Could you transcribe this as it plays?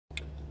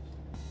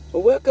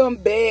Welcome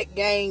back,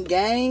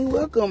 gang.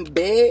 Welcome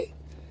back.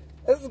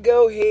 Let's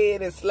go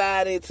ahead and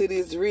slide into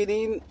this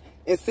reading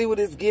and see what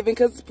it's giving,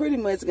 because it's pretty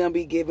much going to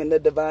be giving the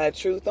divine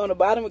truth. On the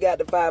bottom, we got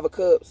the Five of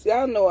Cups.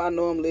 Y'all know I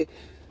normally,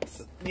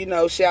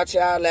 shout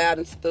y'all loud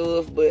and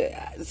stuff, but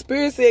the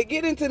Spirit said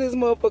get into this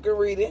motherfucking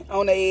reading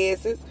on the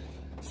asses.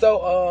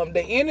 So,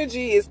 the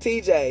energy is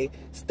TJ.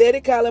 Steady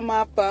calling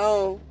my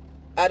phone.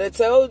 I done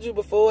told you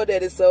before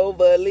that it's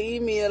over.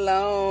 Leave me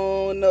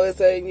alone. No, it's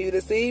hurting you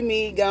to see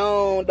me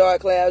gone.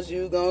 Dark clouds,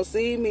 you gon'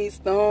 see me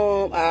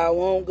storm. I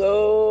won't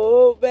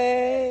go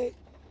back.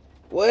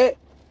 What?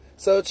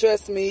 So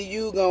trust me,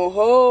 you gon'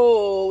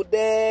 hold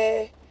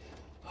that.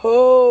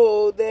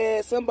 Hold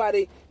that.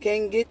 Somebody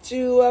can get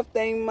you off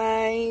their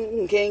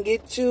mind. Can't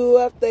get you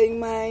off their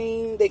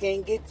mind. They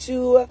can't get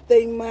you off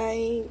their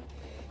mind.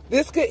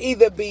 This could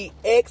either be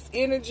X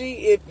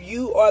energy if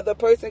you are the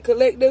person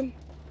collecting.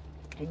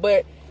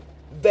 But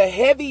the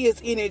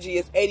heaviest energy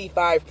is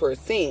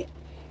 85%.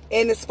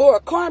 And it's for a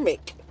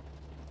karmic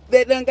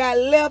that done got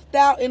left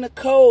out in the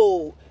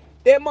cold.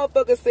 That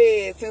motherfucker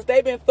said, since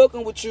they been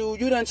fucking with you,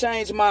 you done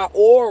changed my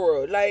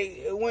aura.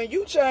 Like, when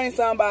you change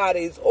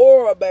somebody's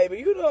aura, baby,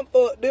 you done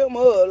fucked them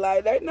up.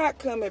 Like, they not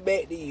coming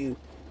back to you.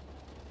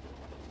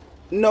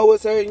 No,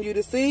 it's hurting you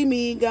to see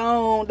me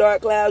gone.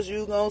 Dark clouds,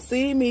 you gon'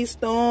 see me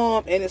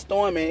storm. And it's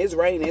storming. It's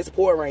raining. It's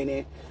pour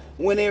raining.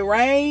 When it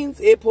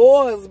rains, it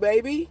pours,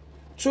 baby.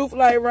 Truth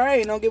like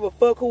rain, don't give a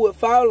fuck who it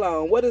fall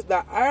on. What is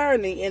the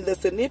irony and the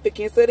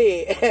significance of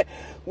that?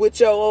 With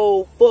your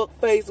old fuck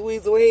face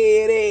weasel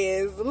head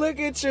ass. Look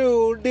at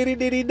you, diddy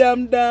diddy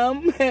dum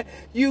dum.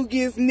 You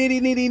get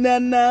nitty nitty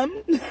num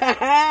num.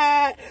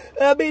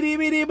 A bitty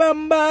bitty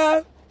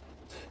bumba.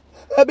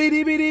 A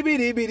bitty bitty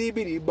bitty bitty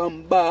bitty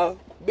bumba.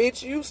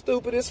 Bitch, you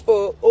stupid as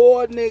fuck.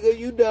 Or nigga,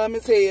 you dumb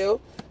as hell.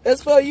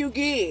 That's what you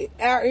get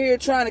out here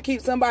trying to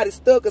keep somebody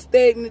stuck or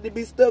stagnant to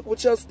be stuck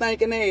with your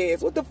stinking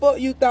ass. What the fuck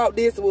you thought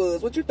this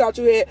was? What you thought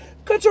you had?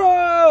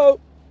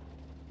 Control!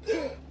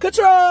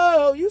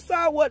 Control! You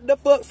saw what the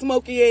fuck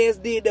Smokey ass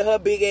did to her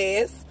big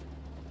ass.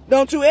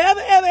 Don't you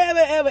ever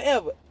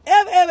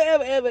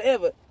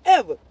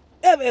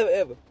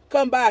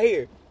come by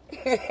here.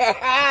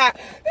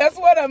 That's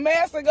what a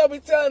master gonna be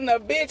telling a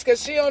bitch,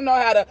 because she don't know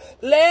how to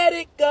let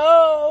it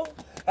go.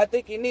 I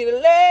think you need to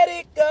let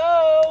it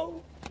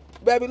go.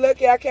 Baby,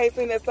 lucky I can't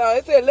sing that song.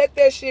 It said, let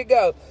that shit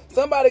go.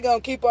 Somebody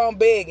gonna keep on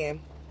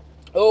begging.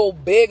 Oh,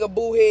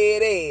 boo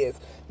head ass.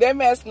 That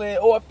masculine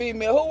or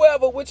female,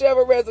 whoever,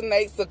 whichever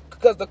resonates,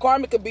 because the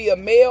karmic could be a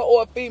male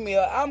or a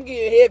female. I'm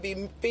getting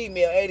heavy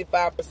female,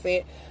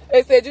 85%.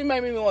 They said, you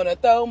made me want to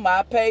throw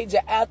my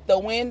pager out the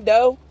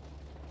window.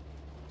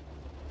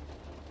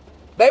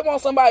 They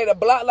want somebody to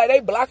block, like they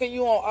blocking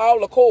you on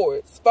all the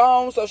cords.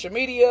 Phone, social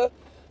media,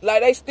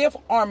 like they stiff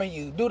arming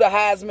you. Do the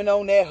Heisman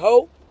on that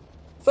hoe.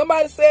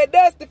 Somebody said,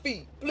 Dusty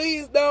Feet,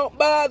 please don't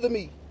bother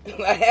me.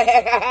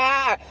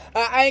 I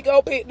ain't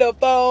gonna pick the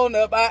phone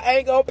up. I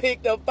ain't gonna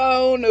pick the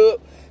phone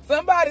up.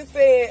 Somebody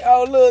said,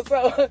 oh, look,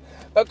 so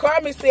a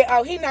karmic said,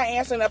 oh, he not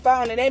answering the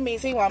phone, and that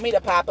means he want me to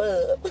pop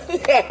up.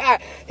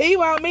 He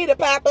want me to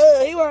pop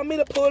up. He want me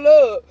to pull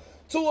up.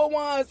 2 of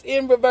Wands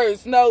in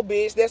reverse. No,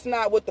 bitch, that's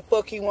not what the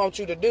fuck he wants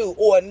you to do.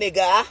 Or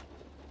nigga.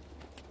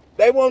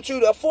 They want you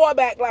to fall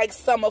back like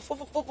summer.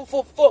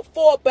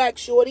 Fall back,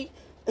 shorty.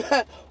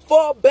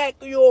 Fall back,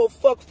 you old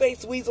fuck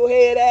face weasel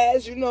head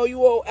ass. You know, you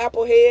old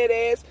apple head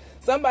ass.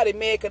 Somebody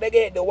mad because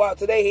they had to walk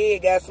to their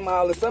head got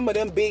smaller. Some of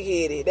them big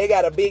headed. They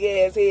got a big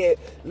ass head.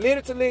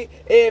 Literally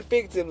and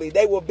figuratively.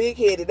 They were big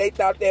headed. They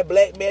thought that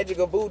black magic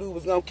or voodoo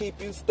was going to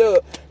keep you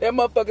stuck. That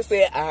motherfucker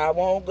said, I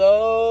won't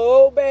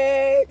go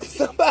back.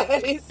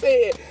 Somebody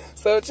said,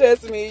 so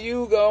trust me,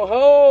 you going to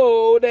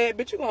hold that.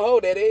 Bitch, you going to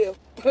hold that L.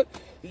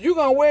 You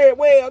going to wear it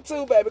well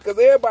too, baby, because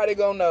everybody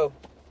going to know.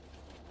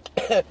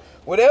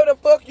 Whatever the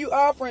fuck you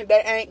offering,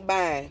 they ain't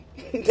buying.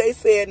 They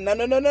said, no.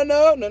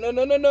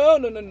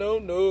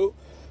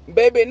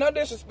 Baby, no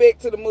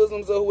disrespect to the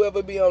Muslims or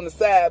whoever be on the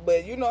side,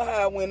 but you know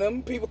how when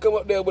them people come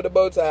up there with the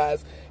bow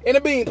ties and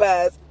the bean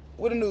pies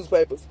with the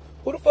newspapers,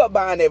 who the fuck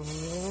buying that?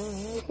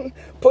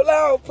 Pull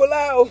off.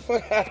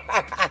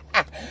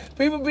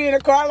 People be in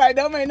the car like,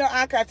 don't make no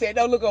eye contact,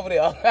 don't look over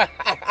there.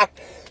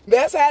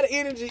 That's how the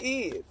energy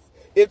is.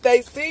 If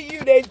they see you,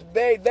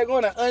 they're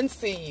going to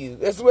unsee you.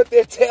 That's what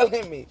they're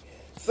telling me.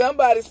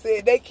 Somebody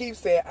said, they keep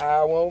saying,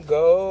 I won't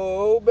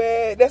go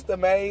back. That's the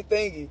main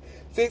thingy.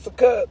 6 of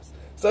Cups.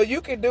 So you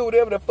can do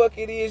whatever the fuck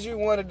it is you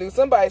want to do.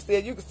 Somebody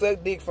said you can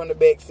suck dick from the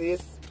back,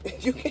 sis.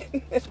 You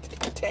can.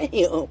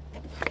 Damn.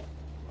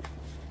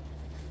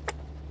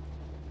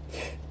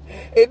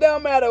 It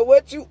don't matter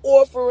what you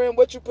offering,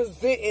 what you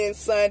presenting,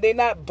 son. They're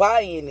not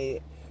buying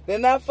it. They're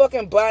not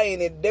fucking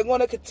buying it. They're going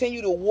to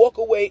continue to walk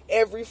away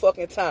every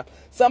fucking time.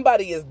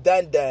 Somebody is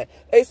done.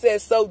 They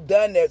said so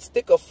done that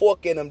stick a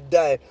fork in them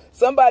done.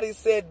 Somebody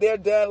said they're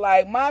done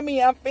like,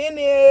 mommy, I'm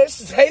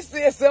finished. They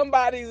said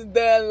somebody's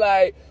done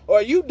like,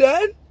 are you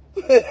done?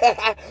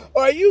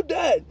 Are you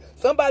done?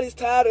 Somebody's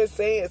tired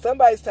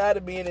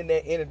of being in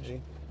that energy.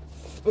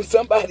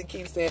 Somebody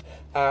keeps saying,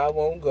 I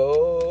won't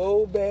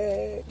go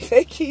back.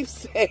 They keep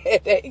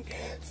saying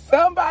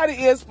somebody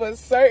is for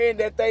certain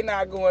that they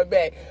not going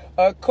back.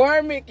 A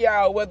karmic,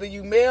 y'all, whether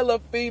you male or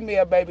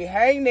female, baby,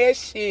 hang that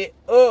shit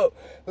up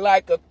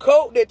like a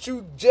coat that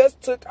you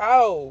just took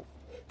off.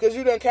 Because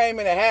you done came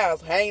in the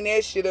house. Hang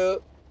that shit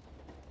up.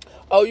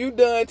 Oh, you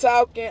done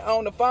talking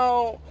on the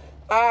phone?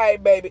 All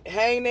right, baby,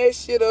 hang that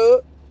shit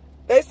up.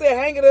 They said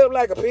hang it up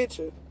like a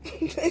picture.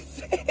 They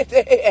said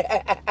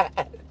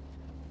that.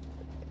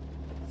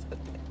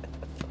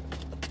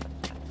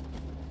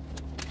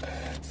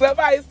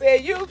 Somebody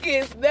said you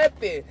get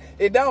nothing.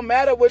 It don't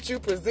matter what you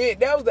present.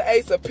 That was the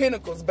Ace of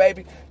Pentacles,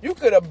 baby. You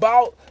could have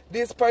bought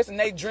this person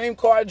their dream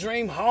car,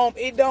 dream home.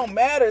 It don't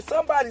matter.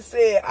 Somebody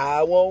said,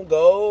 I won't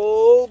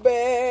go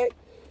back.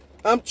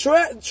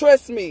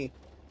 Trust me.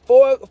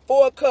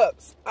 Four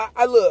cups.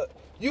 I look.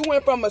 You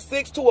went from a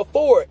 6 to a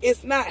 4.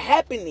 It's not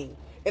happening.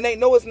 And they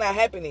know it's not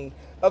happening.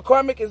 A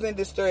karmic is in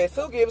distress.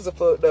 Who gives a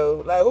fuck,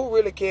 though? Like, who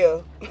really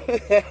care?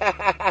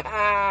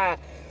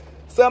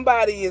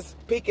 Somebody is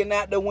peeking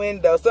out the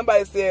window.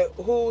 Somebody said,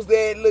 who's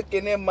that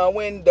looking in my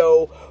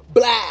window?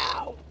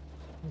 Blow.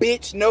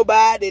 Bitch,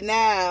 nobody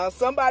now.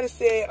 Somebody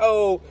said,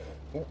 oh,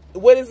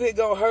 what is it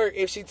going to hurt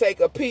if she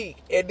take a peek?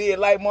 And then,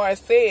 like Martin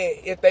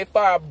said, if they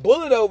fire a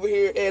bullet over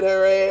here at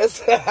her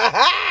ass.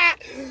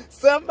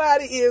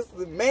 Somebody is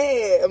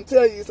mad. I'm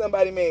telling you,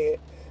 somebody mad.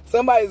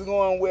 Somebody's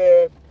going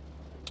where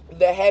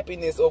the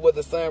happiness or where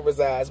the sun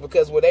resides,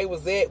 because where they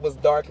was at was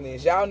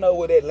darkness. Y'all know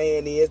where that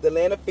land is. The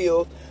land of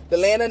filth, the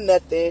land of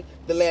nothing,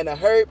 the land of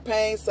hurt,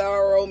 pain,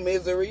 sorrow,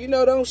 misery. You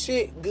know, don't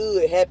shit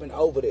good happen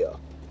over there.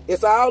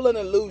 It's all an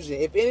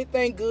illusion. If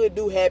anything good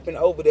do happen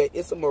over there,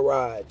 it's a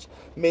mirage.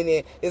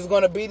 Meaning it's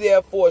going to be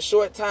there for a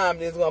short time,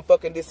 then it's going to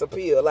fucking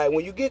disappear. Like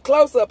when you get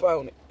close up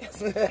on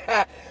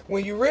it,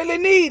 when you really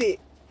need it,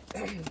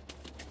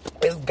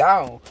 it's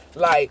gone.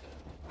 Like,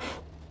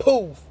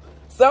 poof.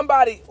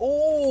 Somebody,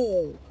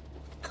 ooh.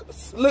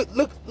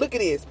 Look at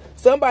this.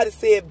 Somebody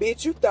said,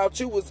 bitch, you thought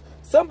you was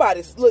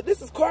somebody. Look,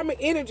 this is karmic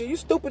energy. You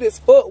stupid as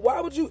fuck.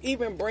 Why would you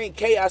even bring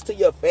chaos to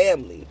your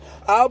family?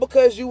 All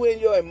because you in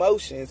your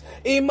emotions.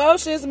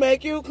 Emotions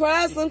make you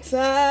cry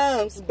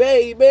sometimes,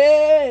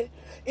 baby.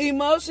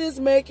 Emotions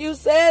make you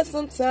sad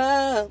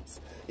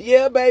sometimes.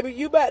 Yeah, baby,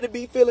 you about to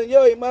be feeling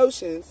your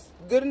emotions.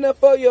 Good enough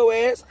for your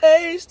ass.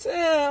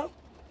 H-Town.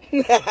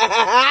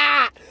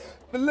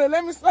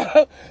 Let me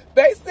stop.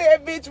 They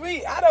said, bitch,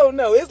 I don't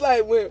know. It's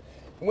like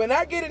when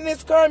I get in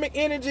this karmic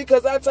energy,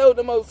 because I told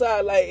the Most High,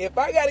 like, if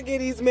I got to get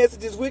these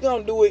messages, we're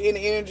going to do it in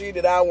the energy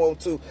that I want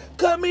to.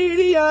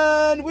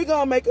 Comedian, we're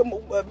going to make a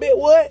bit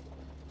what?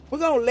 We're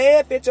going to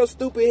laugh at your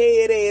stupid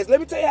head ass. Let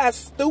me tell you how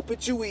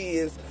stupid you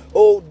is.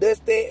 Oh, that's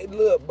that.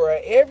 Look, bro,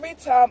 every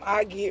time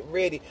I get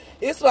ready,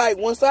 it's like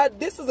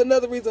this is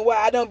another reason why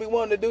I don't be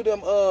wanting to do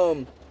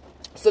them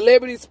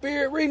celebrity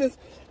spirit readings,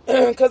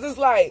 because it's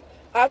like,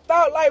 I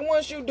thought like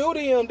once you do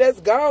them,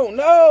 that's gone.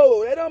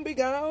 No, they don't be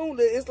gone.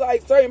 It's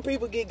like certain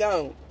people get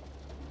gone.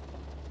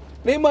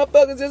 These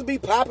motherfuckers just be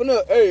popping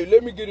up. Hey,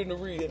 let me get in the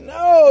reading.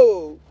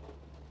 No.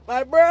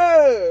 My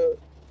bruh.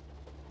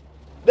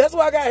 That's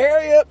why I got to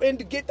hurry up and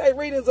to get their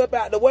readings up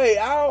out the way.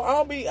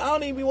 I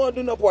don't even want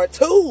to do no part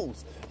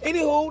twos.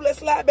 Anywho, let's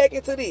slide back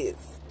into this.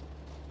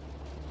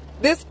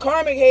 This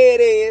karmic head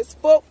ass,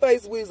 fuck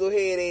face weasel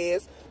head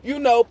ass, you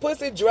know,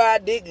 pussy dry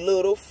dick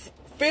little,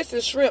 fish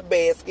and shrimp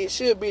basket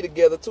should be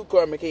together, two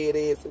karmic head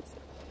asses,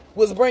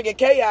 was bringing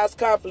chaos,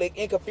 conflict,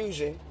 and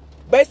confusion,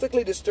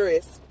 basically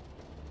distress,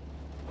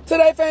 to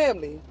their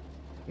family,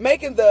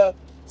 making the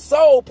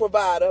sole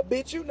provider,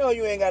 bitch, you know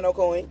you ain't got no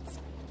coins,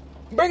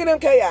 bringing them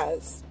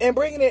chaos, and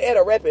bringing it at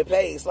a rapid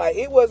pace. Like,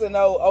 it wasn't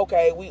no,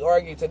 okay, we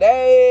argue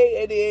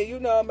today, and then,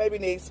 you know, maybe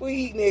next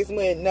week, next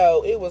month.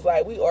 No, it was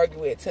like, we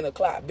argue at 10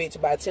 o'clock,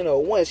 bitch, by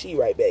 10:01, she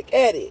right back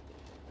at it.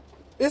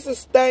 This is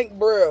Stank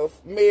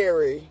Breath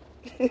Mary.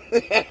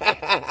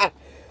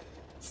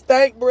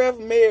 Stank Breath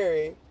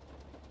Mary.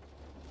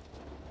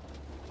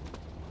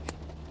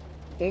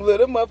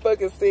 Little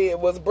motherfucker said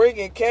was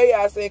bringing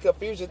chaos and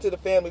confusion to the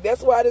family.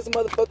 That's why this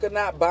motherfucker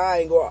not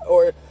buying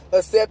or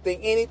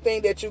accepting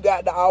anything that you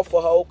got to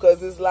offer, ho.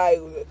 Because it's like,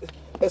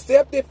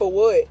 accept it for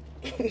what?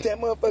 That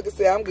motherfucker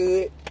said, I'm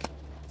good.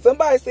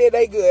 Somebody said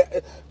they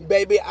good.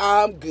 Baby,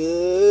 I'm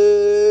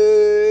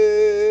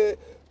good.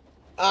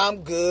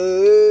 I'm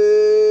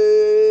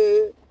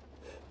good.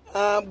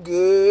 I'm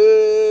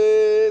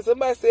good.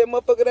 Somebody said,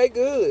 motherfucker, they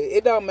good.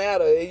 It don't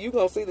matter. You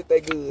gonna see that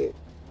they good.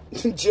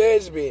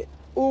 Judgment.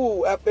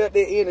 Ooh, I felt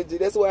that energy.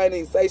 That's why I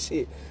didn't say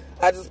shit.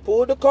 I just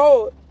pulled the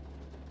card.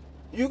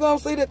 You gonna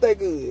see that they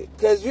good.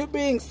 Because you're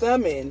being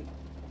summoned.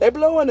 They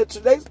blowing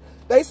the...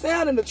 They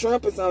sounding the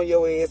trumpets on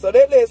your ass. So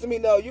that lets me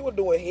know you were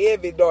doing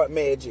heavy dark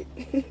magic.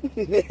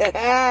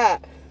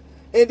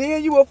 And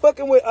then you were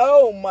fucking with...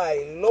 Oh,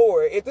 my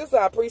Lord. If this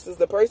high priestess,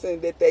 the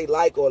person that they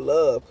like or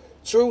love,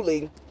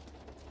 truly...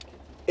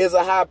 is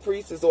a high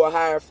priestess or a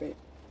hierophant.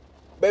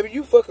 Baby,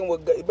 you fucking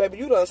with... Baby,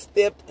 you done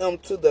stepped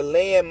into the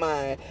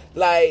landmine.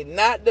 Like,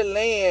 not the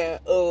land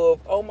of,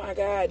 oh my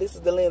God, this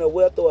is the land of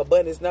wealth or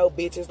abundance. No,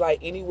 bitch, it's like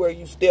anywhere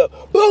you step,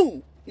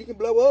 boom! You can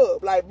blow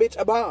up like, bitch,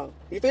 a bomb.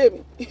 You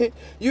feel me?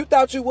 You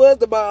thought you was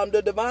the bomb.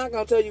 The divine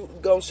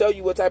gonna show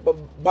you what type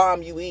of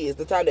bomb you is.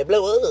 The time that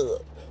blow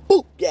up.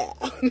 Boop, yeah.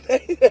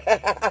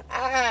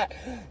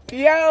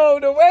 Yo,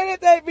 the way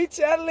that they be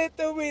channeling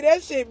through me,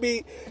 that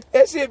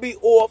shit be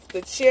off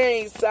the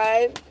chain,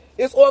 son.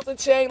 It's off the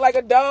chain like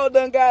a dog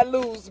done got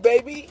loose,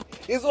 baby.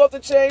 It's off the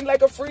chain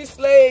like a free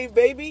slave,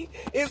 baby.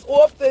 It's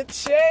off the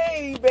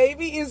chain,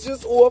 baby. It's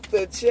just off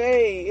the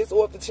chain. It's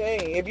off the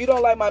chain. If you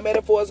don't like my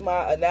metaphors,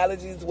 my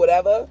analogies,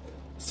 whatever,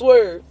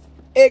 swerve.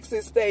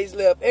 Exit stage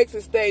left,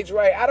 exit stage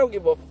right. I don't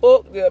give a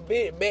fuck. The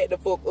bit back the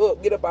fuck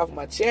up. Get up off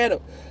my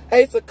channel.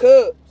 Ace of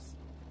Cups.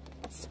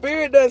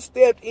 Spirit done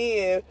stepped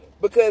in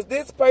because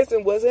this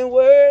person wasn't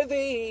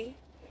worthy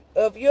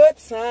of your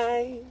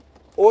time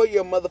or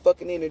your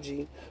motherfucking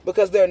energy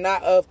because they're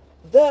not of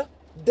the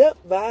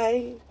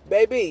divine,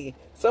 baby.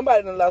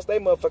 Somebody done lost their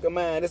motherfucking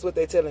mind. That's what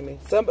they telling me.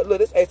 Somebody, look,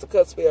 this Ace of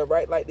Cups fell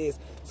right like this.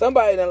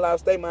 Somebody done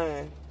lost their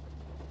mind.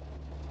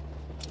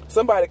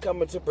 Somebody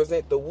coming to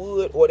present the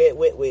wood or that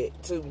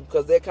wet too,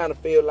 because they kind of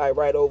feel like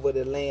right over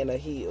the land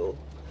of heal.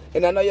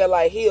 And I know y'all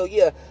like heal,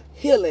 yeah,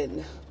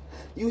 healing.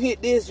 You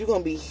hit this, you're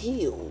going to be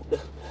healed.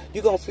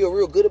 You're going to feel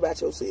real good about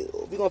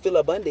yourself. You're going to feel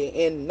abundant.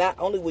 And not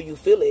only will you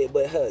feel it,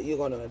 but you're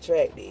going to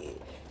attract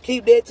it.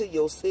 Keep that to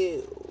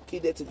yourself.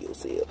 Keep that to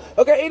yourself.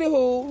 Okay,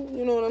 anywho,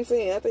 you know what I'm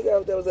saying? I think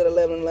that was at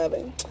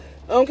 11:11.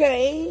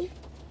 Okay.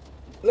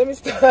 Let me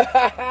stop.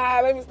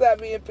 Let me stop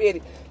being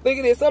petty. Look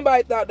at this.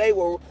 Somebody thought they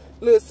were...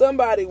 Look,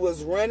 somebody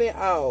was running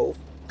off,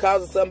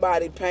 causing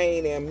somebody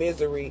pain and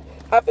misery.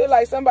 I feel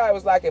like somebody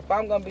was like, if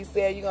I'm going to be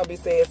sad, you're going to be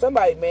sad.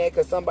 Somebody mad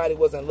because somebody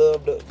wasn't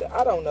loved.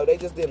 I don't know. They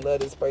just didn't love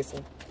this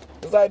person.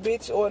 It's like,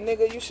 bitch or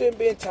nigga, you shouldn't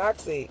be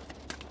toxic.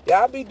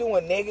 Y'all be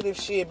doing negative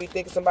shit, be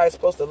thinking somebody's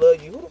supposed to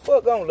love you. Who the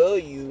fuck gonna love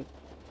you?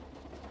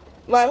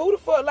 Like, who the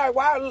fuck, like,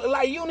 why,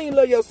 like, you don't even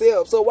love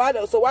yourself. So why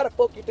the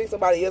fuck you think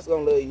somebody else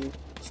gonna love you?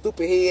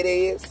 Stupid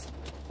head ass.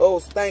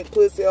 Old stank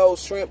pussy, old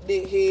shrimp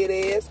dick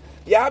head ass.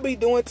 Y'all be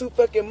doing too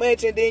fucking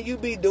much, and then you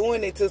be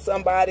doing it to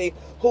somebody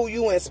who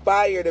you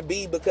inspire to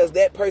be because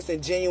that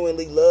person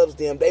genuinely loves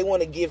them. They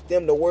want to give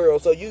them the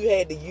world. So you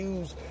had to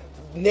use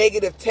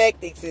negative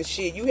tactics and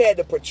shit. You had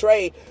to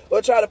portray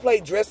or try to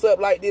play dress up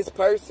like this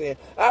person.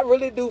 I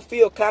really do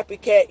feel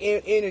copycat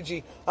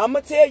energy. I'm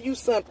going to tell you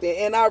something,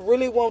 and I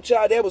really want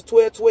y'all, that was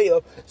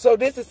 12-12. So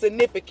this is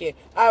significant.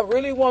 I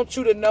really want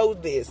you to know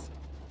this.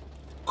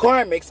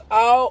 Karmics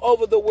all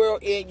over the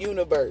world and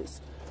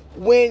universe.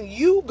 When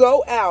you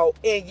go out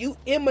and you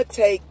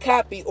imitate,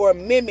 copy, or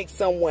mimic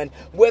someone,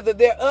 whether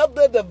they're of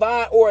the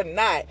divine or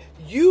not,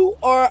 you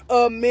are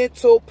a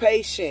mental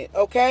patient,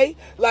 okay?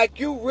 Like,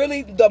 you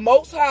really, the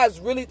Most High is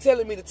really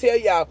telling me to tell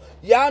y'all,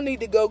 y'all need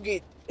to go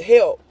get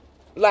help,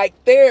 like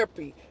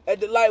therapy.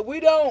 Like, we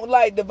don't,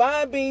 like,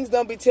 divine beings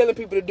don't be telling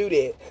people to do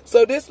that.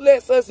 So this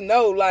lets us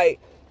know, like,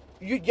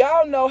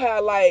 y'all know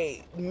how,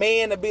 like,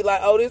 man to be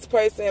like, oh, this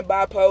person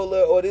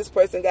bipolar or this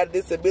person got a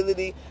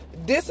disability.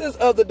 This is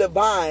of the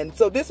divine.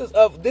 So this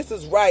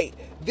is right.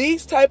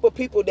 These type of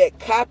people that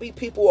copy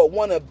people or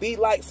want to be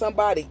like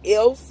somebody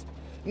else.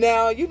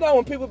 Now, you know,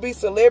 when people be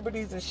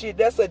celebrities and shit,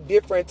 that's a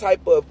different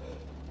type of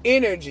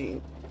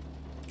energy.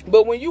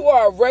 But when you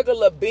are a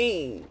regular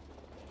being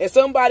and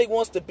somebody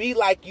wants to be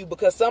like you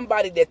because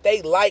somebody that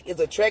they like is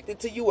attracted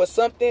to you or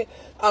something,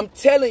 I'm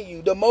telling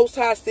you, the Most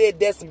High said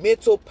that's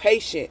mental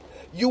patient.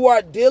 You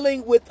are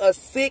dealing with a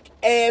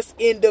sick-ass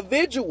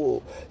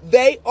individual.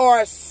 They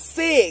are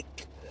sick.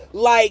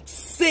 Like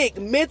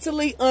sick,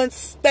 mentally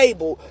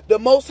unstable. The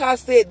Most High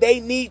said they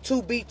need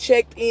to be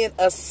checked in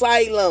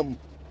asylum.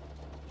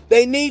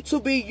 They need to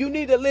be, you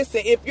need to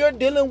listen. If you're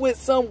dealing with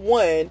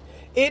someone,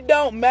 it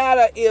don't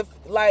matter if,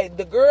 like,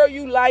 the girl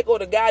you like or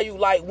the guy you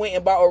like went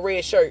and bought a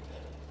red shirt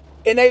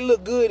and they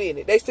look good in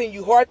it. They send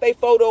you heart they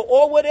photo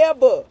or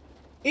whatever.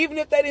 Even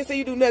if they didn't see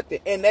you do nothing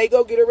and they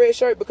go get a red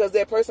shirt because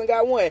that person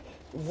got one,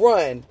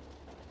 run.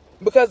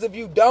 Because if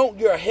you don't,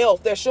 your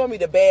health, they're showing me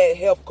the bad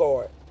health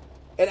card.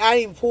 And I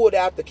ain't even pulled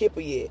out the kipper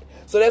yet.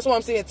 So that's what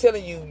I'm saying,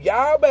 telling you,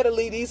 y'all better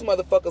leave these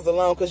motherfuckers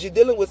alone because you're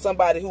dealing with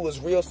somebody who is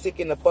real sick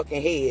in the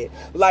fucking head.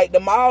 Like,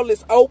 the mall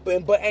is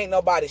open, but ain't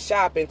nobody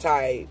shopping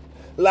type.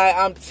 Like,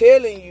 I'm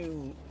telling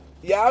you,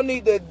 y'all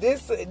need to,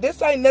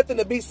 this ain't nothing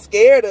to be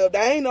scared of.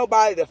 There ain't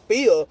nobody to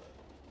feel.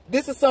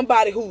 This is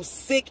somebody who's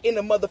sick in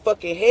the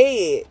motherfucking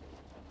head.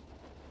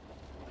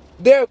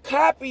 They're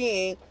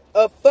copying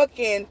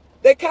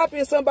they're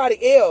copying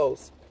somebody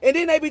else. And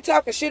then they be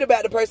talking shit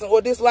about the person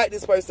or dislike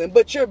this person.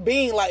 But you're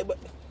being like,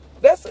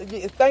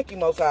 thank you,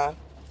 Most High.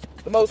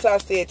 The Most High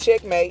said,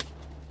 checkmate.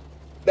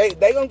 They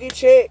gonna get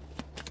checked.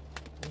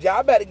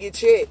 Y'all better get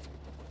checked.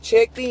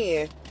 Checked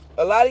in.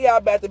 A lot of y'all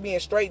about to be in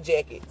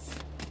straitjackets.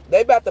 They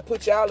about to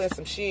put y'all in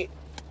some shit.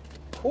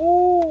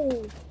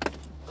 Ooh.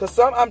 Because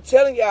I'm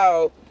telling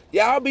y'all,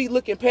 y'all be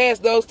looking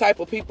past those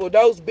type of people.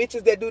 Those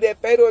bitches that do that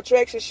fatal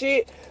attraction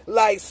shit.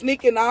 Like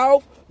sneaking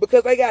off.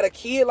 Because they got a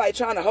kid, like,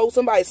 trying to hold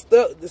somebody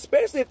stuck,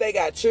 especially if they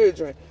got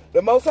children.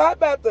 The Most High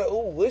about the,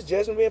 it's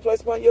judgment being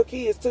placed upon your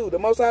kids, too. The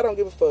Most High don't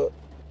give a fuck.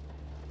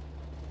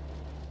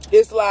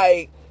 It's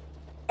like,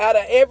 Out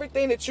of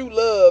everything that you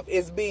love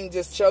is being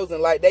just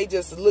chosen. Like, they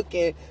just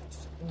looking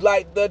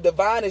like the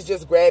divine is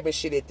just grabbing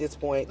shit at this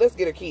point. Let's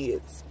get her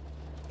kids.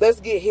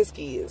 Let's get his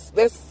kids.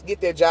 Let's get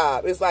their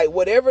job. It's like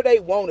whatever they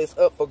want is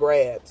up for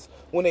grabs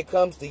when it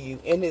comes to you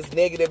in this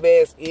negative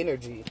ass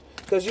energy.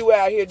 Because you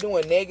out here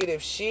doing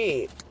negative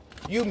shit.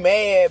 You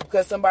mad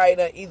because somebody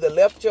done either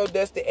left your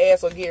dusty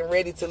ass or getting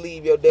ready to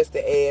leave your dusty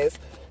ass.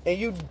 And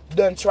you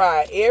done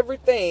tried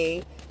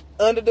everything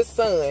under the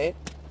sun.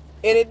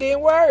 And it didn't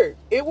work.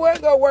 It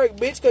wasn't going to work,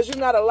 bitch, because you're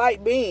not a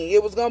light being.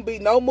 It was going to be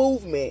no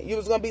movement. You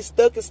was going to be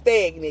stuck and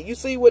stagnant. You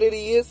see what it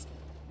is?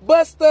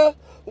 Buster,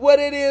 what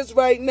it is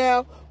right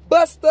now.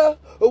 Buster,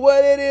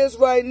 what it is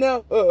right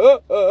now.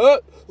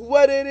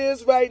 What it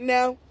is right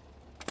now.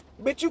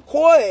 Bitch, you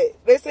quiet.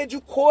 They said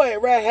you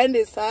quiet,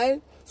 right-handed,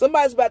 son.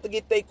 Somebody's about to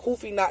get their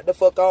kufi knocked the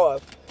fuck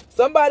off.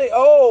 Somebody,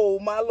 oh,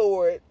 my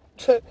Lord.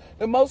 The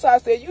Most High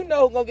said, you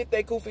know who's going to get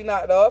their kufi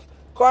knocked off.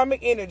 Karmic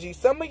energy.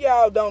 Some of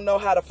y'all don't know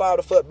how to fall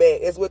the fuck back.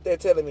 Is what they're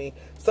telling me.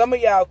 Some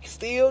of y'all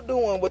still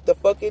doing what the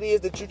fuck it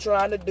is that you're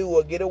trying to do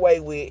or get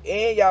away with.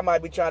 And y'all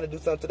might be trying to do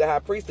something to the high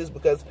priestess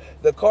because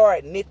the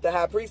card knit the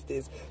high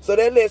priestess. So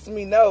that lets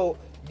me know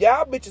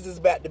y'all bitches is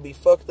about to be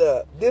fucked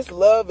up. This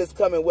love is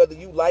coming whether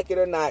you like it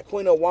or not.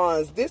 Queen of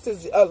Wands. This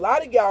is a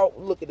lot of y'all.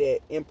 Look at that,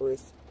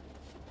 Empress.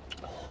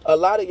 A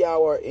lot of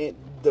y'all are in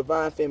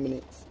divine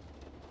feminines.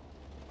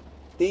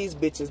 These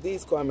bitches,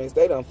 these karmics,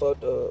 they done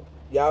fucked up.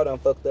 Y'all done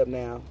fucked up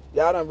now.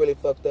 Y'all done really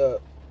fucked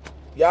up.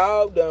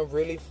 Y'all done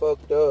really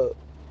fucked up.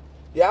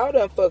 Y'all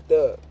done fucked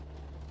up.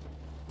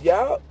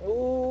 Y'all,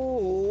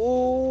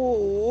 ooh,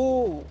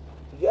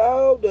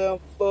 y'all done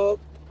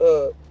fucked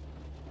up.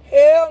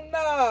 Hell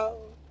no.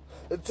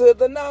 To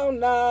the no,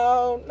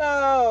 no,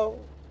 no.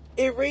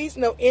 It reads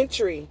no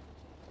entry.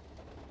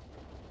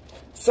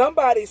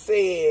 Somebody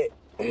said,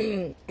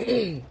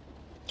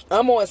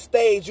 I'm on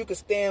stage, you can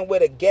stand where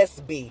the guests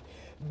be.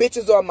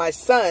 Bitches are my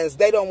sons.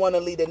 They don't want to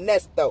leave the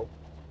nest, though.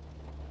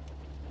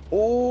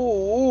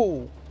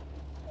 Ooh.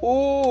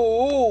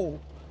 Ooh.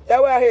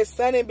 Y'all out here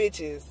sunning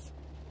bitches.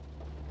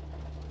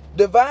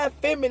 Divine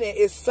feminine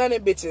is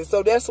sunning bitches.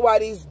 So that's why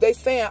they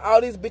saying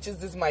all these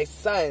bitches is my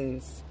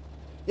sons.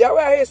 Y'all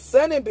out here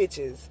sunning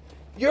bitches.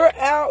 You're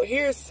out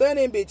here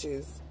sunning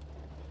bitches.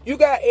 You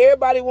got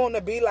everybody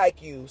wanting to be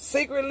like you.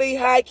 Secretly,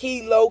 high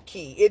key, low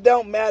key. It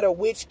don't matter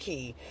which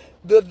key.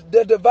 The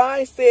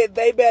divine said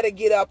they better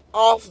get up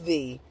off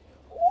thee.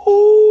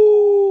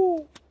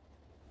 Ooh.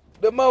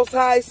 The Most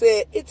High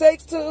said, it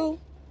takes two.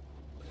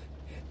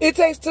 It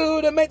takes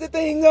two to make the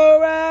thing go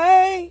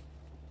right.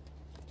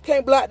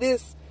 Can't block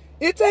this.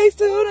 It takes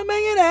two to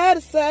make it out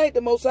of sight.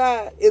 The Most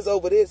High is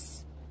over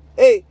this.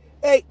 Hey,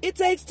 hey, it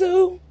takes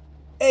two.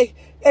 Hey,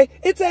 hey,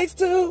 it takes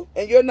two.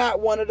 And you're not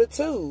one of the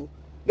two.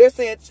 They're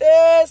saying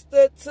just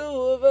the two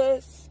of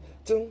us.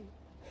 Two.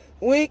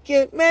 We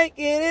can make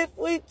it if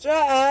we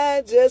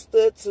try, just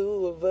the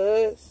two of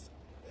us,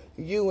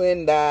 you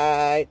and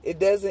I. It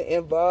doesn't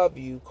involve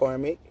you,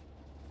 karmic.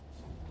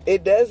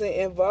 It doesn't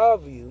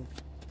involve you.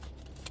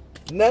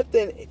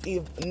 Nothing,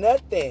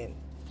 nothing.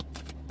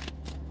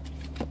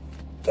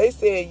 They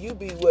said you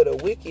be where the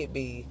wicked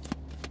be.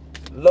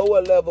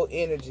 Lower level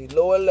energy,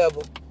 lower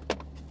level.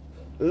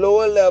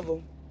 Lower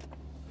level.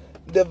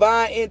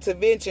 Divine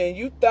intervention.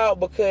 You thought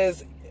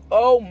because...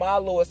 Oh, my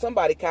Lord,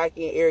 somebody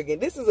cocky and arrogant.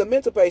 This is a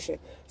mental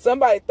patient.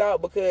 Somebody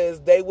thought because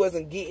they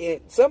wasn't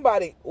getting...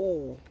 Somebody...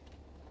 Ooh.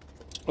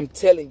 I'm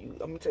telling you.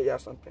 I'm going to tell y'all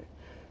something.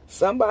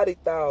 Somebody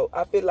thought...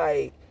 I feel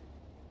like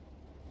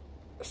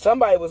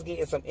somebody was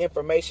getting some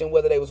information,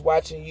 whether they was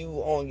watching you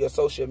on your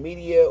social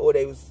media or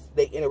they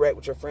interact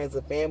with your friends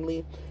and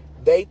family.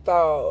 They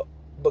thought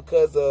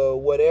because of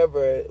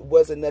whatever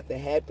wasn't nothing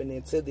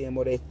happening to them,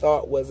 or they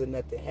thought wasn't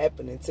nothing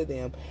happening to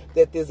them,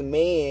 that this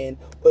man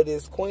or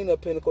this Queen of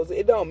Pentacles,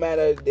 it don't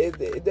matter,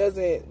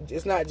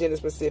 it's not gender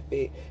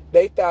specific.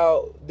 They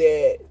thought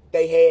that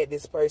they had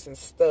this person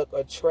stuck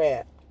or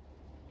trapped.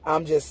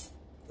 I'm just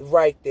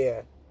right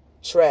there,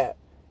 trapped.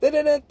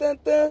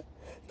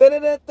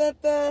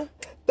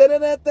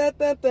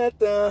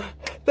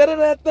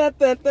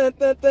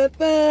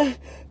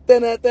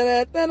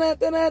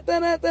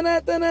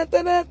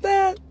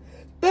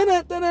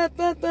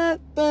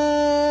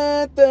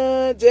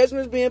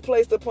 Judgment's being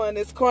placed upon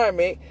this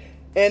karmic,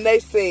 and they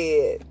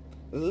said,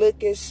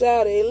 look at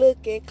Shawty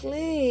looking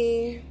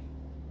clean.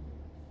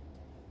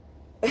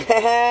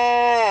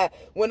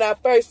 When I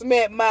first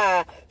met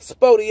my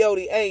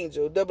Spodioti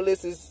angel, double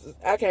S is,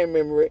 I can't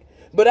remember it,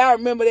 but I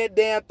remember that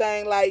damn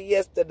thing like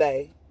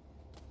yesterday.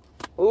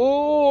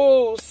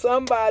 Ooh,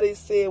 somebody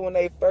said when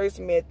they first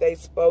met they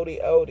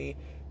Spodioti,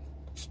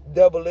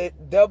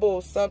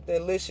 double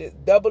something licious,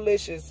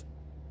 double-licious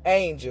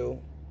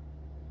angel.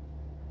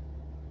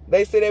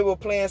 They said they were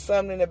playing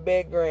something in the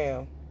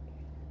background.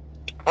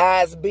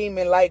 Eyes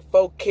beaming like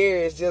 4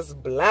 carats,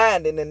 just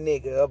blinding the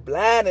nigga, or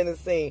blinding the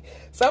scene.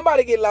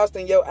 Somebody get lost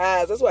in your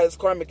eyes. That's why this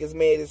karmic is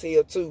mad as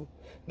hell too.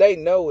 They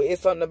know it.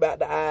 It's something about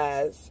the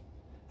eyes.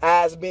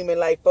 Eyes beaming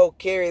like 4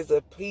 carats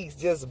a piece,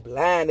 just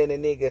blinding the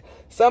nigga.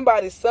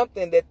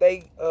 Something that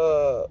they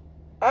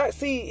I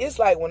see, it's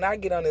like when I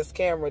get on this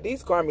camera,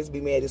 these karmics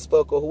be mad as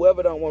fuck, or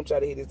whoever don't want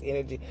y'all to hear this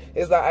energy.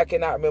 It's like I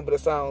cannot remember the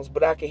songs,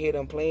 but I can hear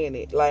them playing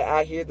it. Like,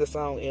 I hear the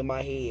song in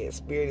my head.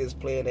 Spirit is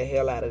playing the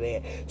hell out of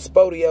that.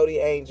 Spodio the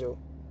Angel.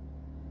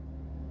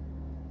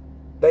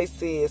 They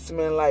see it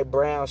smelling like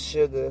brown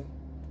sugar.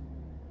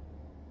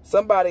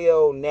 Somebody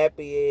old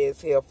nappy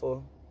ass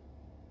heifer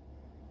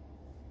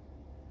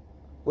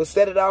would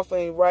set it off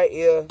in your right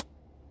ear.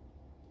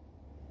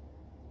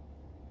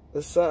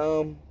 Or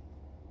something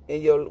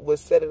in your, would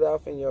set it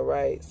off in your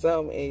right.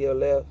 Something in your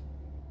left.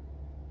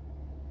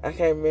 I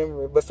can't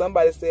remember it. But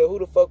somebody said, who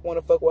the fuck want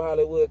to fuck with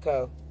Hollywood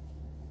Cow?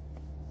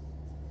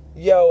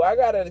 Yo, I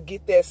gotta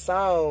get that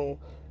song.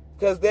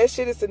 Cause that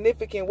shit is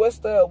significant. What's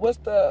the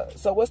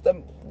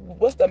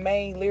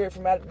main lyric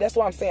from that? That's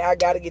why I'm saying I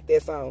gotta get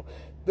that song.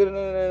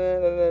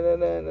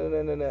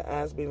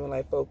 Eyes beaming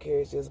like 4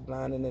 carats, just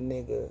blinding a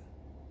nigga.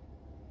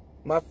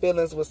 My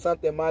feelings was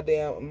something. My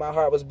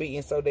heart was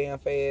beating so damn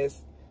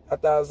fast. I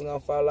thought I was gonna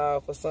fall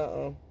off or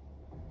something.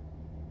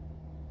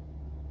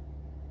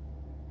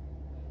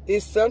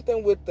 It's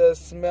something with the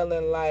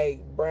smelling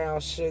like brown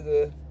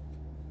sugar.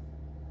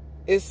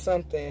 It's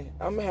something.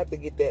 I'm gonna have to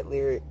get that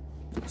lyric.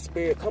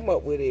 Spirit, come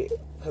up with it,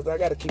 because I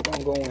got to keep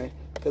on going,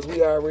 because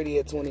we already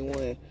at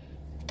 21.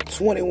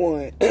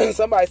 21.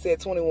 Somebody said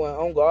 21.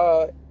 On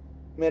God,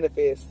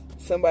 manifest.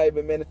 Somebody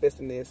been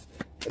manifesting this.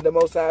 And the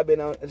Most High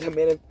been on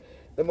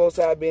the Most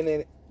High been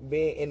in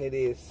it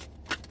is.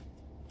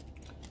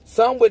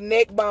 Some with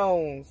neck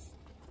bones.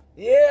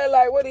 Yeah,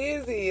 like, what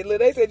is it? Look,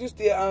 they said you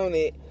still own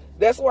it.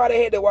 That's why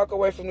they had to walk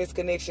away from this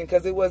connection,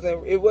 because it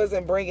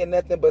wasn't bringing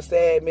nothing but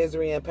sad,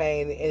 misery, and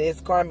pain. And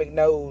his karmic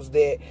knows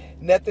that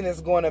nothing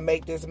is going to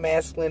make this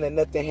masculine and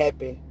nothing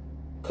happen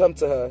come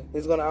to her.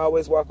 He's going to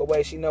always walk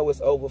away. She knows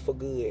it's over for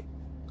good,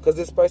 because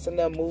this person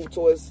done moved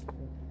towards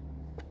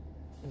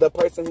the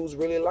person who's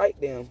really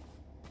like them.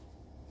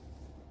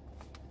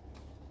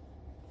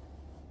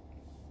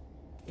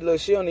 Look,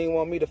 she don't even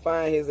want me to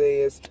find his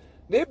ass.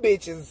 This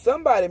bitch is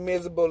somebody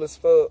miserable as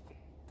fuck.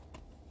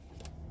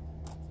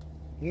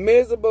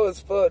 Miserable as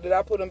fuck. Did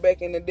I put him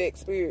back in the deck,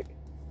 Spirit?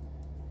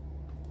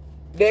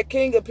 That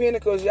King of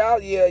Pentacles,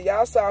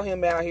 y'all saw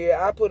him out here.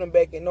 I put him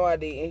back in. No, I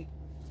didn't.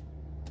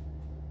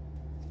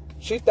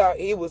 She thought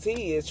he was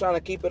his, trying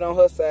to keep it on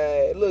her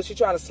side. Look, she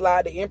trying to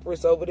slide the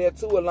Empress over there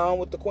too, along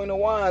with the Queen of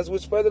Wands,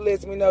 which further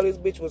lets me know this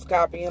bitch was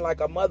copying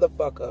like a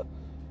motherfucker.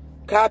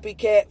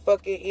 Copycat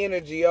fucking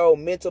energy, oh,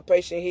 mental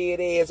patient head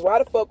ass. Why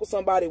the fuck would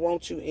somebody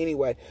want you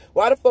anyway?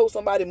 Why the fuck would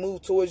somebody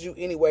move towards you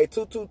anyway?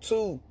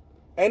 222.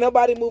 Ain't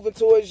nobody moving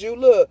towards you.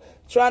 Look,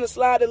 trying to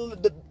slide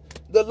the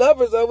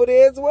lovers over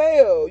there as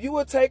well. You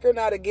a taker,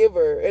 not a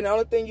giver. And the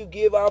only thing you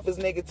give off is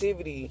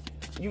negativity.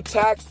 You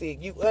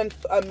toxic. You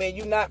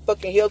not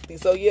fucking healthy.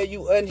 So yeah,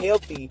 you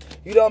unhealthy.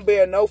 You don't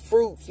bear no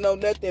fruits, no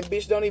nothing.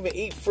 Bitch, don't even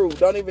eat fruit.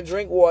 Don't even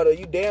drink water.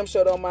 You damn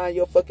sure don't mind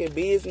your fucking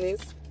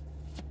business.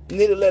 You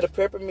need to let a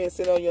peppermint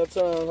sit on your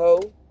tongue,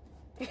 ho.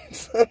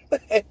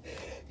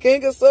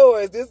 King of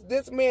Swords,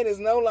 this man is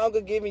no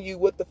longer giving you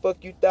what the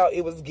fuck you thought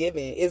it was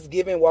giving. It's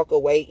giving walk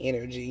away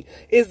energy.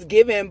 It's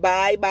giving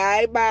bye,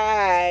 bye,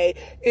 bye.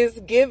 It's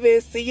giving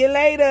see you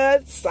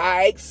later.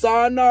 Psych,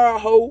 sayonara,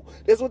 ho.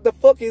 That's what the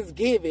fuck is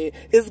giving.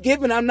 It's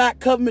giving I'm not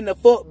coming the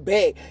fuck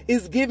back.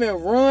 It's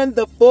giving run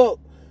the fuck.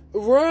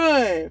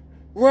 Run.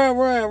 Run,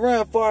 run,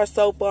 run far,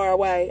 so far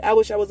away. I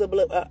wish I was a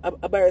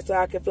bird so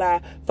I could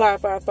fly far,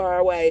 far, far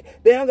away.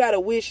 They don't gotta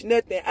wish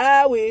nothing.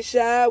 I wish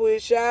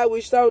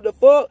so the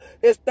fuck.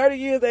 That's 30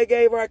 years they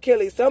gave R.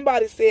 Kelly.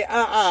 Somebody said,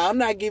 I'm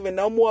not giving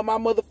no more of my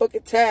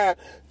motherfucking time.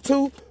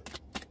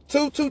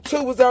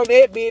 222 was on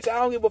that bitch.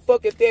 I don't give a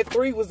fuck if that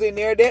 3 was in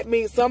there. That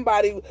means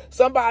somebody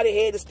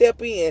had to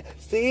step in.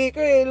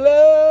 Secret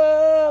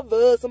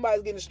lover.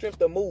 Somebody's getting the strength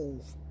to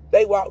move.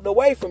 They walked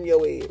away from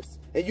your ass.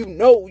 And you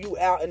know you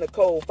out in the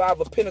cold.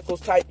 5 of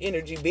Pentacles type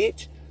energy,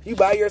 bitch. You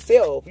by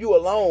yourself. You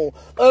alone.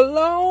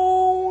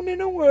 Alone in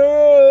the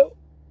world.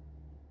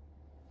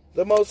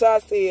 The Most High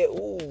said,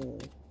 ooh.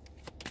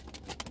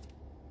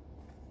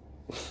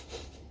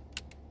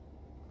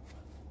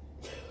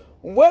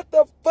 What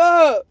the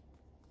fuck?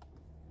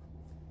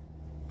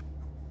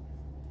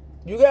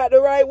 You got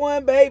the right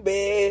one,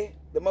 baby.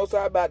 The Most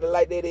High about to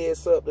light that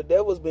ass up. The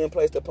devil's being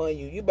placed upon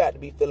you. You about to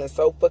be feeling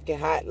so fucking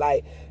hot.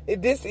 Like,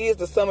 this is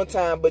the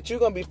summertime, but you're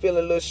going to be feeling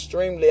a little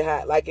extremely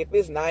hot. Like, if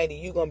it's 90,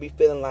 you're going to be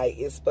feeling like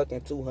it's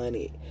fucking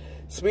 200.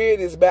 Spirit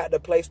is about to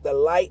place the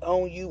light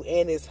on you,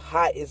 and it's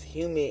hot, it's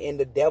humid, and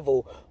the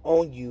devil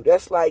on you.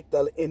 That's like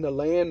in the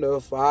land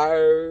of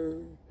fire.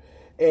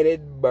 And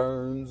it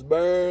burns,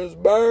 burns,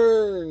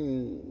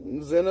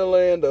 burns in the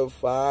land of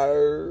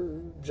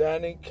fire.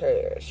 Johnny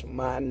Cash,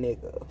 my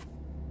nigga.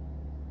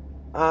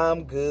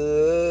 I'm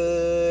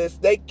good.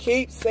 They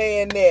keep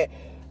saying that.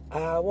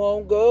 I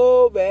won't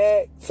go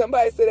back.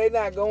 Somebody said they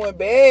not going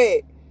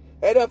back.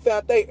 They done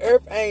found they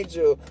earth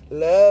angel.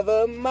 Love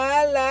of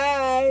my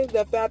life.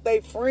 They found they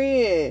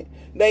friend.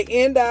 They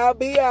end all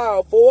be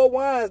all. 4 of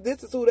Wands.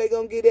 This is who they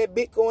gonna get that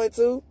Bitcoin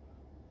to.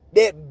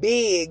 That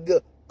big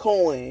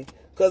coin.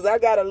 Because I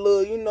got a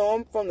little, you know,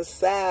 I'm from the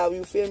South,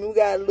 you feel me? We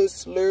got a little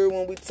slur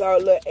when we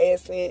talk, little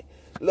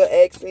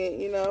accent,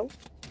 you know?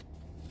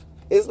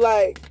 It's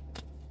like,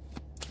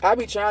 I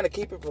be trying to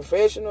keep it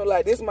professional.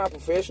 Like, this is my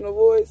professional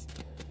voice.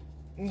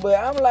 But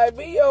I'm like,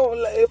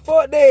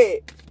 fuck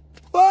that.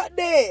 Fuck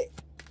that.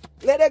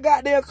 Let that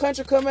goddamn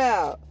country come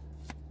out.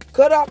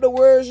 Cut out the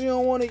words you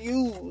don't want to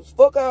use.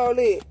 Fuck all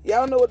that.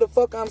 Y'all know what the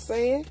fuck I'm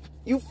saying?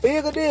 You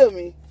figure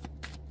me.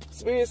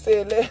 Spirit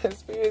said,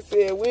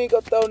 we ain't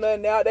gonna throw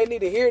nothing out. They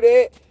need to hear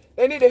that.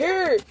 They need to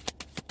hear it.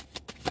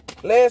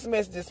 Last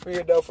message,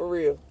 Spirit, though, for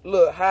real.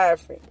 Look,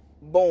 Hierophant.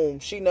 Boom.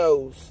 She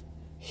knows.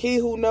 He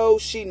who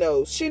knows, she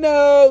knows. She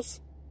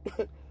knows.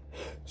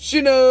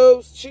 She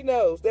knows. She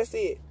knows. That's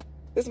it.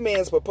 This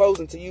man's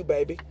proposing to you,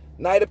 baby.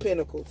 Knight of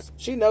Pentacles.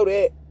 She know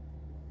that.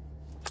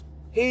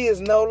 He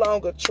is no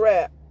longer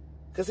trapped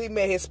because he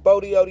met his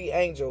Spodioti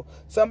angel.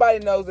 Somebody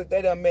knows that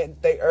they done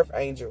met their earth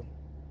angel.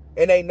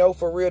 And they know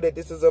for real that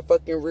this is a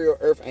fucking real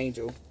earth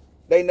angel.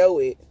 They know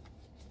it.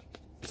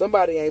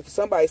 Somebody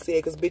said,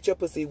 because bitch, your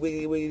pussy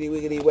wiggity, wiggity,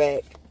 wiggity,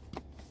 whack.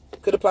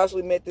 Could have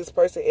possibly met this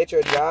person at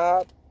your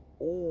job.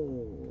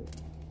 Ooh.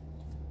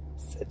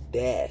 It's a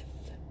death.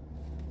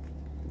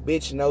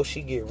 Bitch, know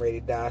she getting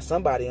ready to die.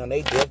 Somebody on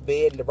their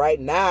deathbed right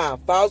now.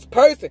 False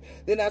person.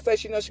 Then I say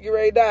she know she get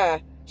ready to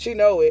die. She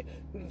know it.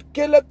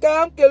 Killer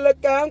come, killer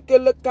come,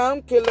 killer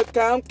come, killer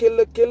come,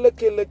 killer, killer,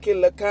 killer,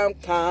 killer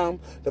come.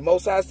 The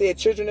Most High said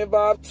children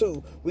involved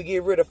too. We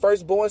get rid of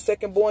firstborn,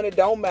 secondborn, it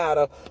don't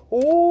matter.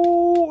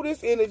 Ooh,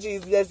 this energy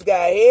just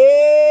got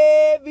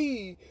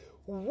heavy.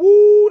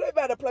 Woo, they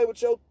better play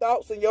with your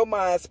thoughts and your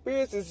mind.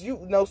 Spirits is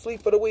you, no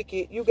sleep for the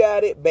wicked. You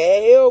got it.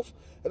 Bad health.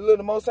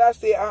 The Most High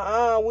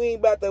said, we ain't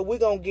about to, we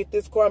gonna get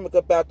this karmic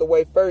up out the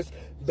way first.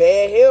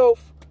 Bad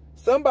health.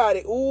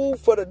 Somebody,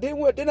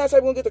 didn't I say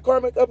we're going to get the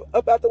karmic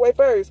up out the way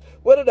first?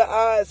 What are the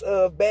odds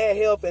of bad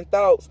health and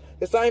thoughts?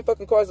 The same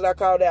fucking cards that I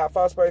called out,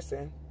 false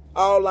person.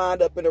 All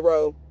lined up in a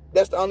row.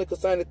 That's the only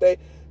concern that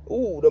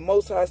the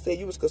Most High said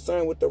you was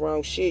concerned with the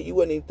wrong shit. You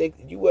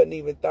wasn't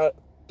even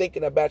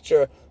thinking about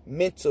your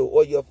mental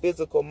or your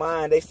physical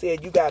mind. They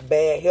said you got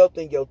bad health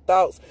in your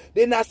thoughts.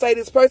 Didn't I say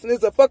this person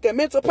is a fucking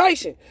mental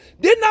patient?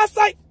 Didn't I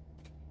say?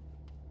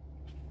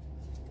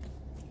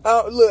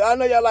 Look, I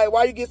know y'all like,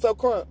 why you get so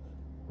crunk?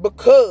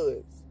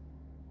 Because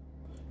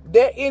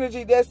that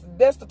energy, that's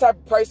the type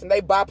of person, they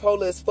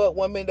bipolar as fuck.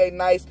 One minute they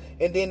nice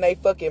and then they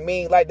fucking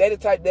mean. Like, they the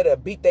type that'll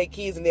beat their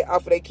kids and then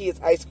offer their kids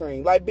ice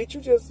cream. Like, bitch,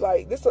 you just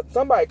like, this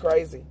somebody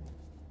crazy.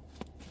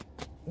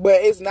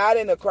 But it's not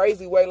in a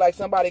crazy way like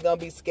somebody gonna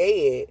be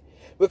scared.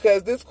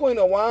 Because this Queen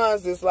of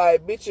Wands is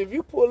like, bitch, if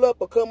you pull up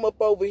or come up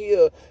over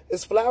here,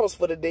 it's flowers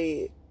for the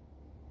dead.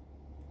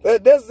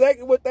 That's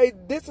exactly what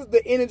this is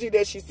the energy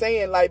that she's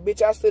saying. Like,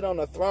 bitch, I sit on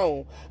a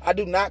throne. I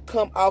do not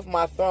come off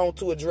my throne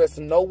to address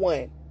no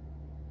one.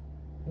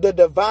 The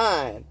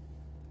divine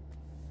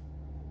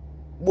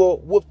will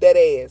whoop that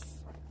ass.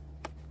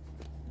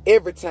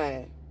 Every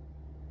time.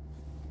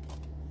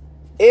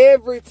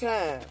 Every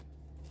time.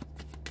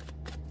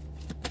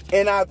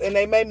 And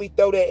they made me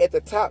throw that at the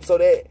top so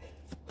that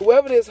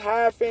whoever this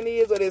Hierophant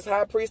is or this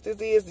High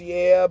Priestess is,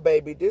 yeah,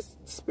 baby, this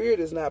spirit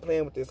is not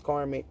playing with this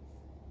karmic.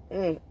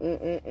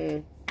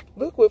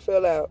 Look what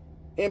fell out.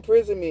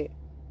 Imprisonment.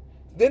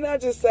 Didn't I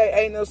just say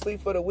ain't no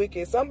sleep for the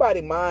wicked?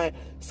 Somebody mind.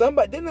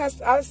 Didn't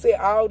I said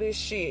all this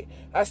shit.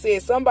 I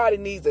said somebody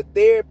needs a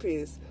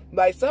therapist.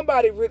 Like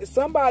somebody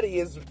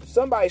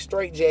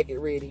straight jacket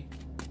ready.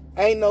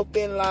 Ain't no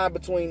thin line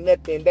between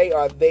nothing. They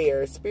are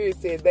there. Spirit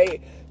said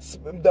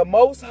the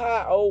Most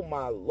High, oh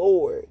my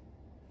Lord.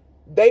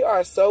 They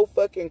are so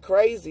fucking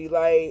crazy,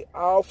 like,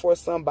 all for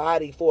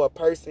somebody, for a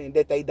person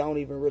that they don't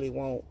even really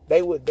want.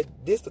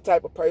 This the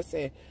type of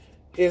person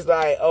is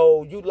like,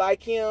 oh, you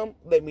like him?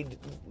 Let me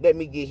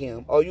get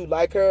him. Oh, you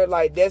like her?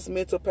 Like, that's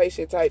mental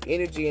patient type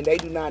energy, and they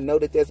do not know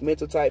that that's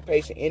mental type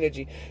patient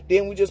energy.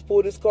 Then we just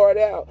pull this card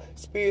out.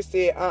 Spirit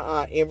said,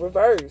 in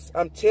reverse.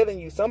 I'm telling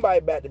you, somebody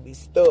about to be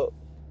stuck.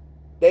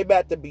 They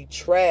about to be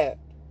trapped.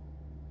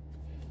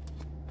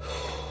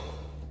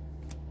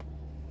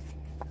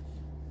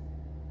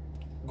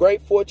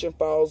 Great fortune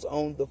falls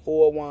on the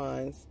Four of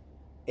Wands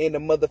and the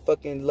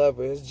motherfucking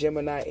Lovers.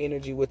 Gemini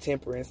energy with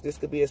Temperance. This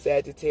could be a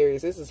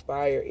Sagittarius. This is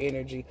fire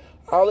energy.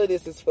 All of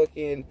this is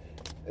fucking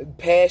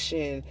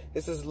passion.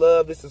 This is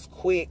love. This is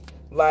quick.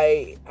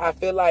 Like, I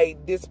feel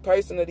like this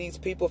person or these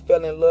people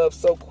fell in love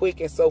so quick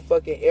and so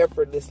fucking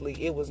effortlessly.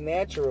 It was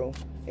natural.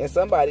 And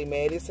somebody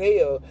mad as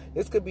hell.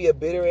 This could be a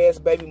bitter-ass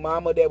baby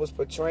mama that was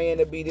portraying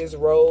to be this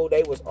role.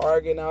 They was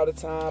arguing all the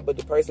time, but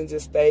the person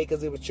just stayed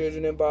because there was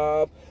children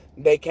involved.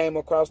 They came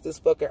across this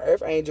fucking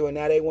earth angel, and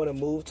now they want to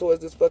move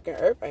towards this fucking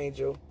earth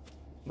angel.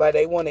 Like,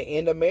 they want to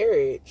end a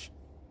marriage.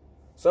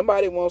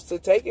 Somebody wants to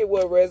take it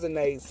what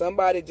resonates.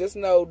 Somebody just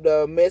know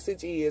the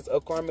message is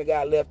a karma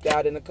got left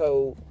out in the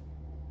code.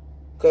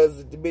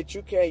 Because, bitch,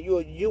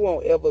 you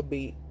won't ever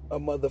be a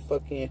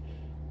motherfucking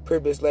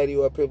privileged lady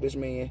or a privileged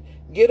man.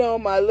 Get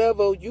on my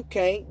level, you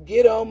can't.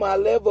 Get on my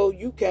level,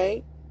 you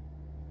can't.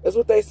 That's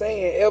what they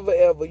saying.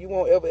 Ever. You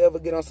won't ever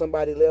get on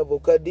somebody's level.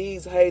 Because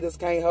these haters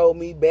can't hold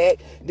me back.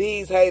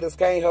 These haters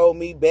can't hold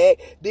me back.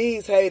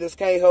 These haters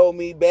can't hold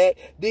me back.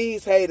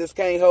 These haters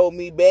can't hold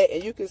me back.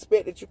 And you can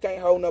expect that you can't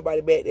hold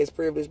nobody back. That's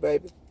privilege,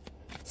 baby.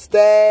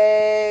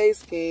 Stay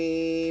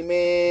scheming.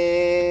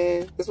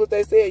 That's what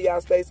they said.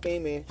 Y'all stay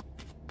scheming.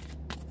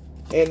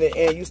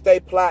 And you stay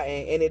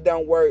plotting. And it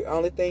don't work.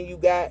 Only thing you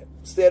got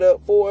set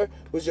up for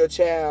was your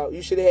child.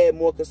 You should have had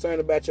more concern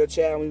about your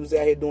child when you was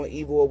out here doing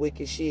evil or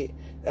wicked shit.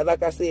 And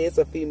like I said, it's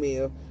a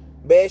female.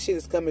 Bad shit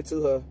is coming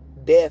to her.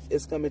 Death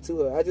is coming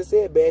to her. I just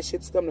said bad shit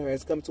is coming to her.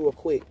 It's coming to her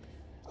quick.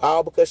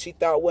 All because she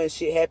thought wasn't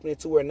shit happening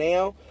to her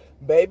now.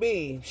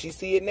 Baby, she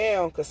see it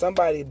now. Because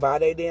somebody by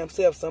their damn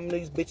self. Some of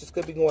these bitches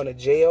could be going to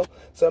jail.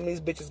 Some of these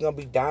bitches going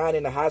to be dying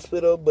in the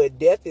hospital. But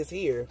death is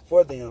here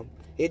for them.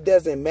 It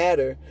doesn't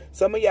matter.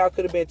 Some of y'all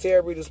could have been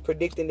tarot readers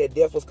predicting that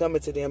death was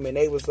coming to them, and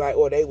they was like,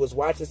 or they was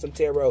watching some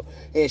tarot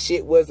and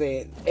shit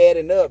wasn't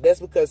adding up.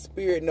 That's because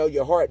spirit know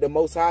your heart. The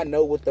Most High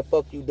know what the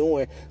fuck you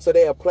doing, so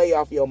they'll play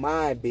off your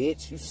mind,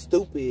 bitch. You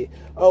stupid.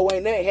 Oh,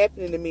 ain't nothing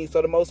happening to me,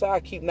 so the Most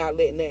High keep not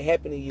letting that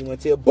happen to you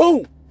until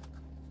boom,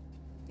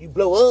 you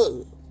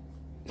blow up.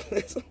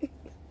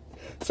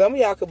 Some of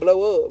y'all could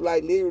blow up,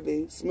 like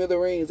literally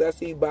smithereens. I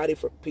see body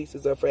for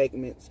pieces or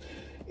fragments.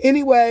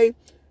 Anyway.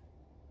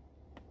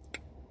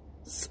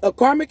 A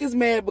karmic is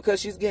mad because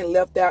she's getting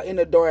left out in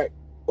the dark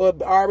or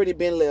already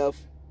been left.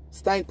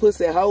 Stank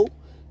pussy hoe.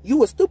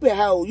 You a stupid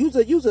hoe. You's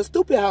a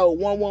stupid hoe.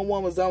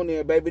 111 was on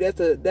there, baby.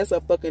 That's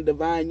a fucking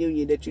divine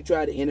union that you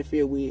try to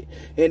interfere with.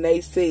 And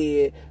they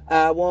said,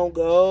 I won't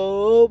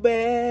go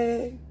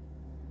back.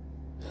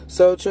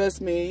 So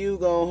trust me, you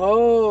gon'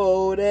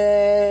 hold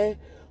that.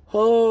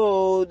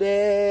 Hold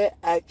that.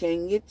 I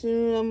can't get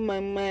you on my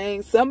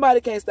mind.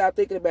 Somebody can't stop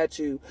thinking about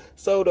you.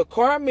 So the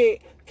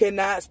karmic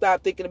cannot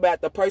stop thinking about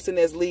the person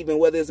that's leaving,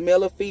 whether it's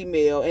male or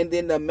female, and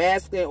then the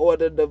masculine or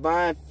the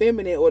divine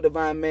feminine or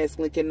divine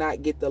masculine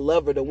cannot get the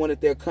lover, the one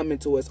that they're coming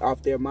to us,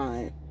 off their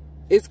mind.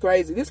 It's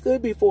crazy. This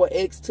could be for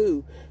X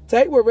too.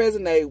 Take what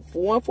resonate.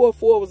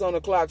 144 was on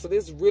the clock, so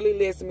this really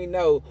lets me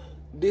know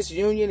this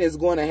union is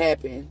going to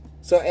happen.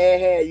 So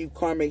add you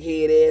karmic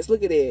head ass.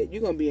 Look at that.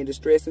 You're going to be in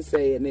distress and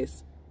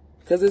sadness.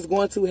 Because it's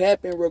going to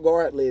happen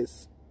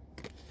regardless.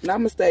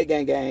 Namaste,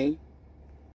 gang gang.